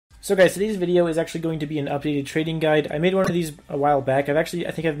So guys, today's video is actually going to be an updated trading guide. I made one of these a while back. I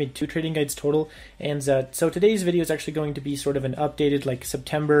think I've made 2 trading guides total, and so today's video is actually going to be sort of an updated like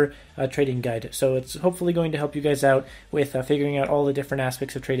September trading guide. So it's hopefully going to help you guys out with figuring out all the different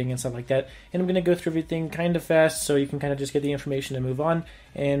aspects of trading and stuff like that. And I'm going to go through everything kind of fast so you can kind of just get the information and move on.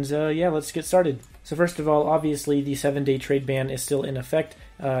 And yeah, let's get started. So first of all, obviously the 7-day trade ban is still in effect.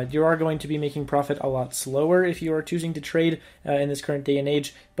 You are going to be making profit a lot slower if you are choosing to trade in this current day and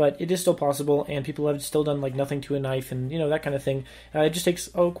age, but it is still possible, and people have still done like nothing to a knife and that kind of thing. It just takes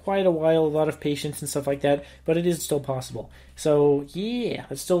quite a while, a lot of patience and stuff like that, but it is still possible. So yeah,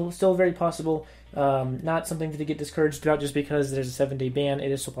 it's still very possible. Not something to get discouraged about just because there's a 7-day ban.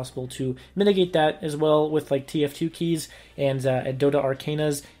 It is still possible to mitigate that as well with like TF2 keys and Dota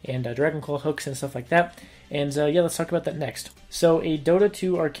Arcanas and Dragonclaw hooks and stuff like that. And yeah, let's talk about that next. So a Dota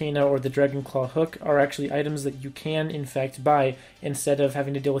 2 Arcana or the Dragonclaw hook are actually items that you can in fact buy instead of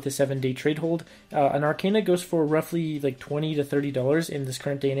having to deal with a 7-day trade hold. An Arcana goes for roughly like $20 to $30 in this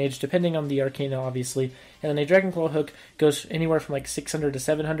current day and age, depending on the Arcana obviously. And then a Dragonclaw hook goes anywhere from like $600 to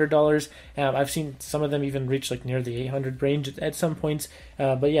 $700. I've seen some of them even reach like near the $800 range at some points.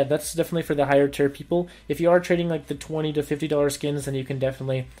 But yeah, that's definitely for the higher tier people. If you are trading like the $20 to $50 skins, then you can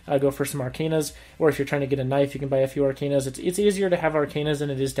definitely go for some Arcanas. Or if you're trying to get a knife, you can buy a few Arcanas. It's easier to have Arcanas than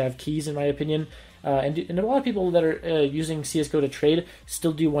it is to have keys, in my opinion. And a lot of people that are using CSGO to trade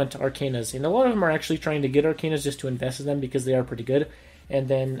still do want Arcanas. And a lot of them are actually trying to get Arcanas just to invest in them because they are pretty good. And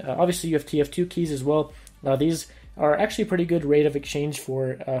then obviously you have TF2 keys as well. These are actually a pretty good rate of exchange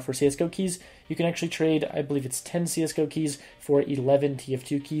for CSGO keys. You can actually trade, I believe it's 10 CSGO keys for 11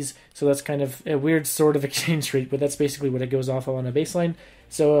 TF2 keys. So that's kind of a weird sort of exchange rate, but that's basically what it goes off of on a baseline.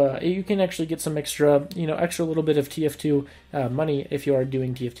 So you can actually get some extra little bit of TF2 money if you are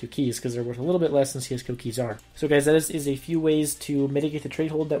doing TF2 keys, because they're worth a little bit less than CSGO keys are. So guys, that is a few ways to mitigate the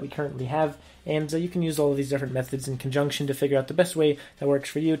trade hold that we currently have. And you can use all of these different methods in conjunction to figure out the best way that works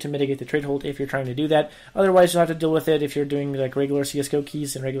for you to mitigate the trade hold if you're trying to do that. Otherwise, you'll have to deal with it if you're doing like regular CSGO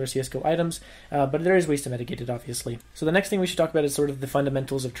keys and regular CSGO items. But there is ways to mitigate it, obviously. So the next thing we should talk about is sort of the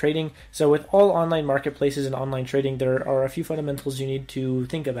fundamentals of trading. So with all online marketplaces and online trading, there are a few fundamentals you need to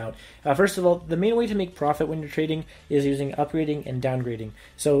think about. First of all, the main way to make profit when you're trading is using upgrading and downgrading.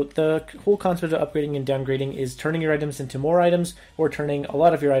 So the whole concept of upgrading and downgrading is turning your items into more items or turning a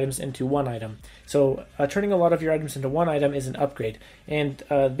lot of your items into one item. So turning a lot of your items into one item is an upgrade. And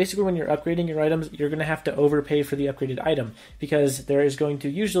basically when you're upgrading your items, you're going to have to overpay for the upgraded item because there is going to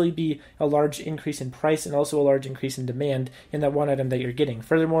usually be a large increase in price and also a large increase in demand in that one item that you're getting.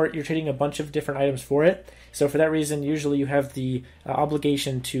 Furthermore, you're trading a bunch of different items for it. So for that reason, usually you have the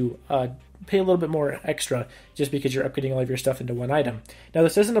obligation to pay a little bit more extra just because you're upgrading all of your stuff into one item. Now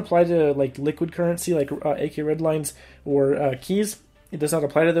this doesn't apply to like liquid currency like AK Redlines or keys. It does not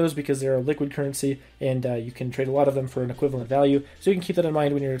apply to those because they're a liquid currency and you can trade a lot of them for an equivalent value. So you can keep that in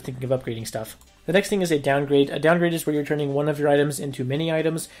mind when you're thinking of upgrading stuff. The next thing is a downgrade. A downgrade is where you're turning one of your items into many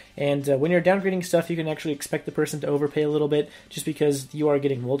items, and when you're downgrading stuff, you can actually expect the person to overpay a little bit just because you are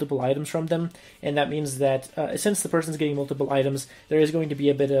getting multiple items from them, and that means that since the person's getting multiple items, there is going to be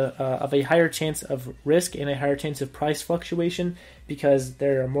a bit of a higher chance of risk and a higher chance of price fluctuation because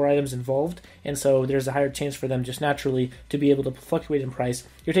there are more items involved, and so there's a higher chance for them just naturally to be able to fluctuate in price.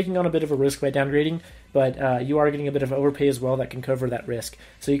 You're taking on a bit of a risk by downgrading, but you are getting a bit of overpay as well that can cover that risk.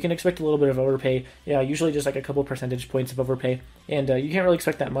 So you can expect a little bit of overpay, usually just like a couple percentage points of overpay, and you can't really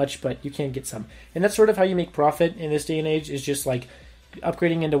expect that much, but you can get some. And that's sort of how you make profit in this day and age, is just like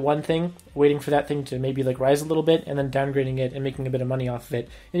upgrading into one thing, waiting for that thing to maybe like rise a little bit, and then downgrading it and making a bit of money off of it,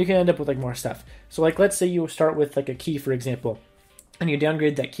 and you can end up with like more stuff. So like let's say you start with like a key, for example, and you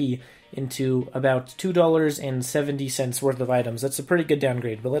downgrade that key into about $2.70 worth of items. That's a pretty good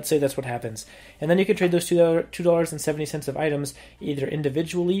downgrade, but let's say that's what happens. And then you can trade those $2.70 of items either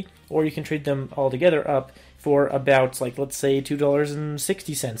individually, or you can trade them all together up for about, like, let's say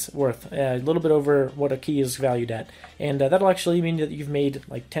 $2.60 worth, a little bit over what a key is valued at. And that'll actually mean that you've made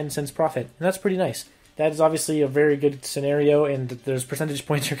like 10 cents profit, and that's pretty nice. That is obviously a very good scenario, and those percentage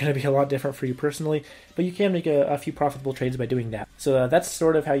points are going to be a lot different for you personally, but you can make a few profitable trades by doing that. So that's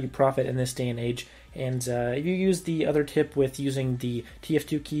sort of how you profit in this day and age. And if you use the other tip with using the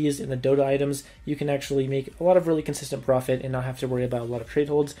TF2 keys and the Dota items, you can actually make a lot of really consistent profit and not have to worry about a lot of trade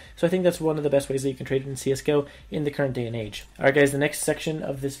holds. So I think that's one of the best ways that you can trade in CSGO in the current day and age. Alright guys, the next section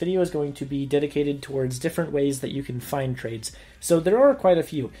of this video is going to be dedicated towards different ways that you can find trades. So there are quite a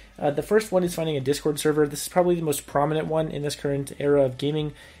few. The first one is finding a Discord server. This is probably the most prominent one in this current era of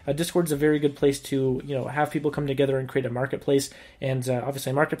gaming. Discord's a very good place to have people come together and create a marketplace. And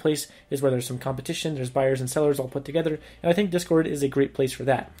obviously, a marketplace is where there's some competition. There's buyers and sellers all put together. And I think Discord is a great place for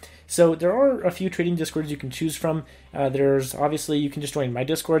that. So there are a few trading Discords you can choose from. There's obviously, you can just join my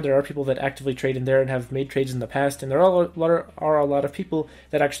Discord. There are people that actively trade in there and have made trades in the past, and there are a lot of people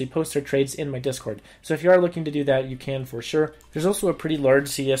that actually post their trades in my Discord. So if you are looking to do that, you can for sure. There's also a pretty large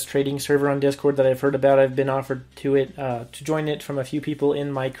CS trading server on Discord that I've heard about. I've been offered to join it from a few people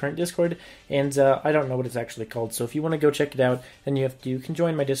in my current Discord, and I don't know what it's actually called. So if you want to go check it out, then you can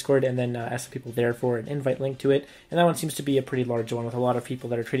join my Discord and then ask the people there for an invite link to it. And that one seems to be a pretty large one with a lot of people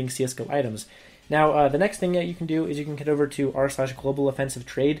that are trading CSGO items. Now, the next thing that you can do is you can head over to r/Global Offensive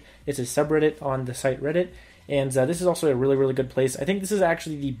Trade. It's a subreddit on the site Reddit, and this is also a really, really good place. I think this is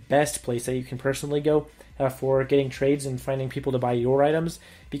actually the best place that you can personally go for getting trades and finding people to buy your items,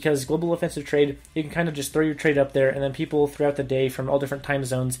 because Global Offensive Trade, you can kind of just throw your trade up there, and then people throughout the day from all different time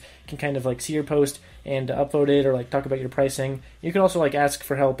zones can kind of like see your post and upvote it or like talk about your pricing. You can also like ask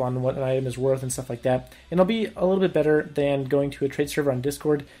for help on what an item is worth and stuff like that, and it'll be a little bit better than going to a trade server on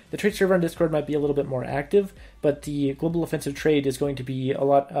Discord. The trade server on Discord might be a little bit more active, but the Global Offensive Trade is going to be a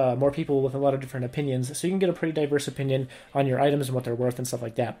lot more people with a lot of different opinions, so you can get a pretty diverse opinion on your items and what they're worth and stuff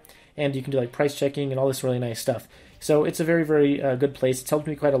like that. And you can do like price checking and all this really nice stuff. So it's a very, very good place. It's helped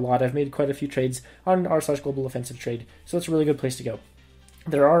me quite a lot. I've made quite a few trades on r/Global Offensive Trade, so it's a really good place to go.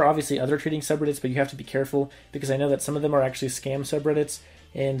 There are obviously other trading subreddits, but you have to be careful because I know that some of them are actually scam subreddits,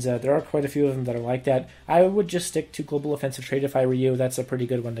 and there are quite a few of them that are like that. I would just stick to Global Offensive Trade if I were you. That's a pretty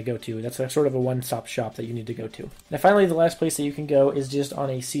good one to go to. That's a sort of a one-stop shop that you need to go to. Now finally, the last place that you can go is just on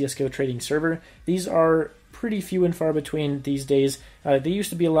a CSGO trading server. These are pretty few and far between these days. They used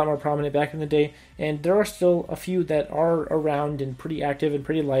to be a lot more prominent back in the day, and there are still a few that are around and pretty active and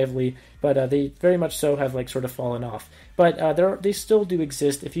pretty lively, but they very much so have like sort of fallen off. But they still do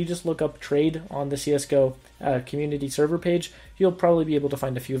exist. If you just look up trade on the CSGO community server page, you'll probably be able to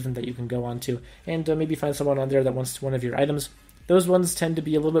find a few of them that you can go on to, and maybe find someone on there that wants one of your items. Those ones tend to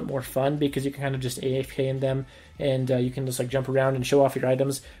be a little bit more fun because you can kind of just AFK in them, and you can just like jump around and show off your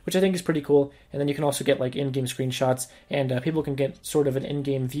items, which I think is pretty cool. And then you can also get like in-game screenshots, and people can get sort of an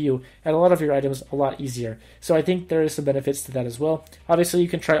in-game view at a lot of your items a lot easier. So I think there is some benefits to that as well. Obviously, you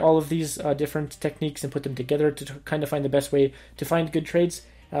can try all of these different techniques and put them together to kind of find the best way to find good trades.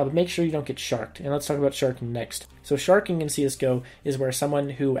 But make sure you don't get sharked. And let's talk about sharking next. So sharking in CSGO is where someone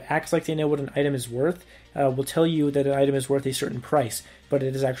who acts like they know what an item is worth will tell you that an item is worth a certain price, but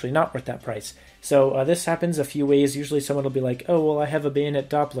it is actually not worth that price. So this happens a few ways. Usually someone will be like, oh, well, I have a bayonet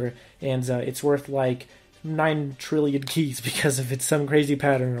Doppler, and it's worth like 9 trillion keys because of its some crazy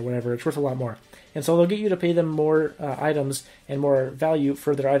pattern or whatever. It's worth a lot more. And so they'll get you to pay them more items and more value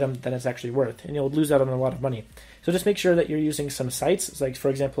for their item than it's actually worth, and you'll lose out on a lot of money. So just make sure that you're using some sites, like for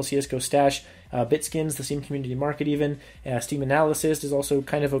example CSGO Stash, Bitskins, the Steam Community Market even, Steam Analyst is also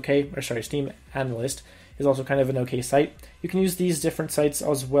kind of okay, or sorry, Steam Analyst is also kind of an okay site. You can use these different sites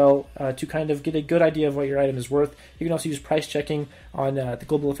as well to kind of get a good idea of what your item is worth. You can also use price checking on the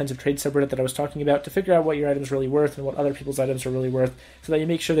Global Offensive Trade subreddit that I was talking about to figure out what your item is really worth and what other people's items are really worth, so that you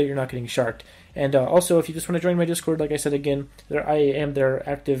make sure that you're not getting sharked. And also, if you just want to join my Discord, like I said again, I am there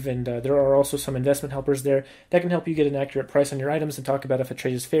active, and there are also some investment helpers there that can help you get an accurate price on your items and talk about if a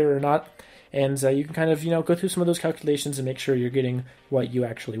trade is fair or not. And you can kind of, go through some of those calculations and make sure you're getting what you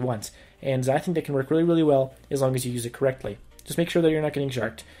actually want. And I think that can work really, really well as long as you use it correctly. Just make sure that you're not getting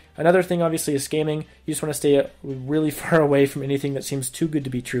sharked. Another thing, obviously, is scamming. You just want to stay really far away from anything that seems too good to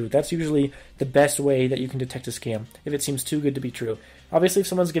be true. That's usually the best way that you can detect a scam, if it seems too good to be true. Obviously, if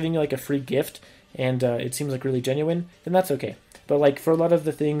someone's giving you like a free gift and it seems like really genuine, then that's okay. But like for a lot of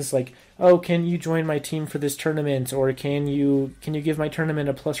the things like, oh, can you join my team for this tournament, or can you give my tournament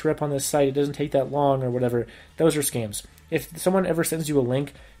a plus rep on this site, it doesn't take that long, or whatever, those are scams. If someone ever sends you a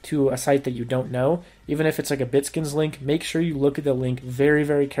link to a site that you don't know, even if it's like a Bitskins link, make sure you look at the link very,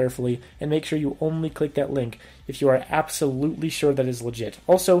 very carefully and make sure you only click that link if you are absolutely sure that is legit.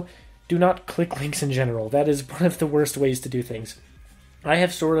 Also, do not click links in general. That is one of the worst ways to do things. I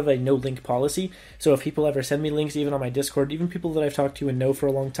have sort of a no-link policy, so if people ever send me links, even on my Discord, even people that I've talked to and know for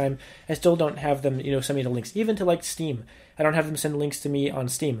a long time, I still don't have them, send me the links. Even to, like, Steam. I don't have them send links to me on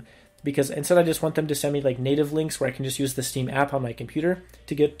Steam, because instead I just want them to send me, like, native links where I can just use the Steam app on my computer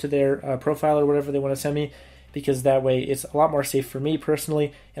to get to their profile or whatever they want to send me, because that way it's a lot more safe for me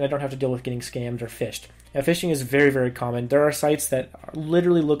personally, and I don't have to deal with getting scammed or phished. Now, phishing is very, very common. There are sites that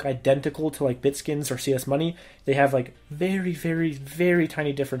literally look identical to like Bitskins or CS Money. They have like very, very, very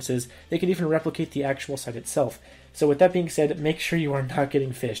tiny differences. They can even replicate the actual site itself. So with that being said, make sure you are not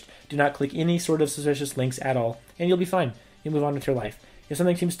getting phished. Do not click any sort of suspicious links at all, and you'll be fine. You'll move on with your life. If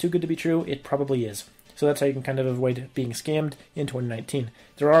something seems too good to be true, it probably is. So that's how you can kind of avoid being scammed in 2019.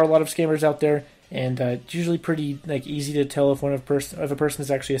 There are a lot of scammers out there, and it's usually pretty easy to tell if a person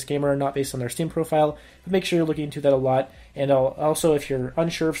is actually a scammer or not based on their Steam profile. But make sure you're looking into that a lot. And also, if you're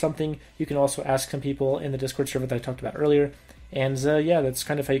unsure of something, you can also ask some people in the Discord server that I talked about earlier. And yeah, that's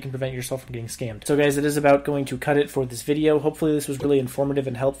kind of how you can prevent yourself from getting scammed. So guys, it is about going to cut it for this video. Hopefully this was really informative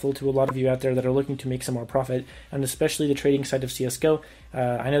and helpful to a lot of you out there that are looking to make some more profit, and especially the trading side of CSGO.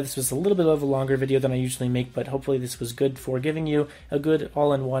 I know this was a little bit of a longer video than I usually make, but hopefully this was good for giving you a good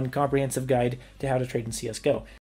all-in-one comprehensive guide to how to trade in CSGO.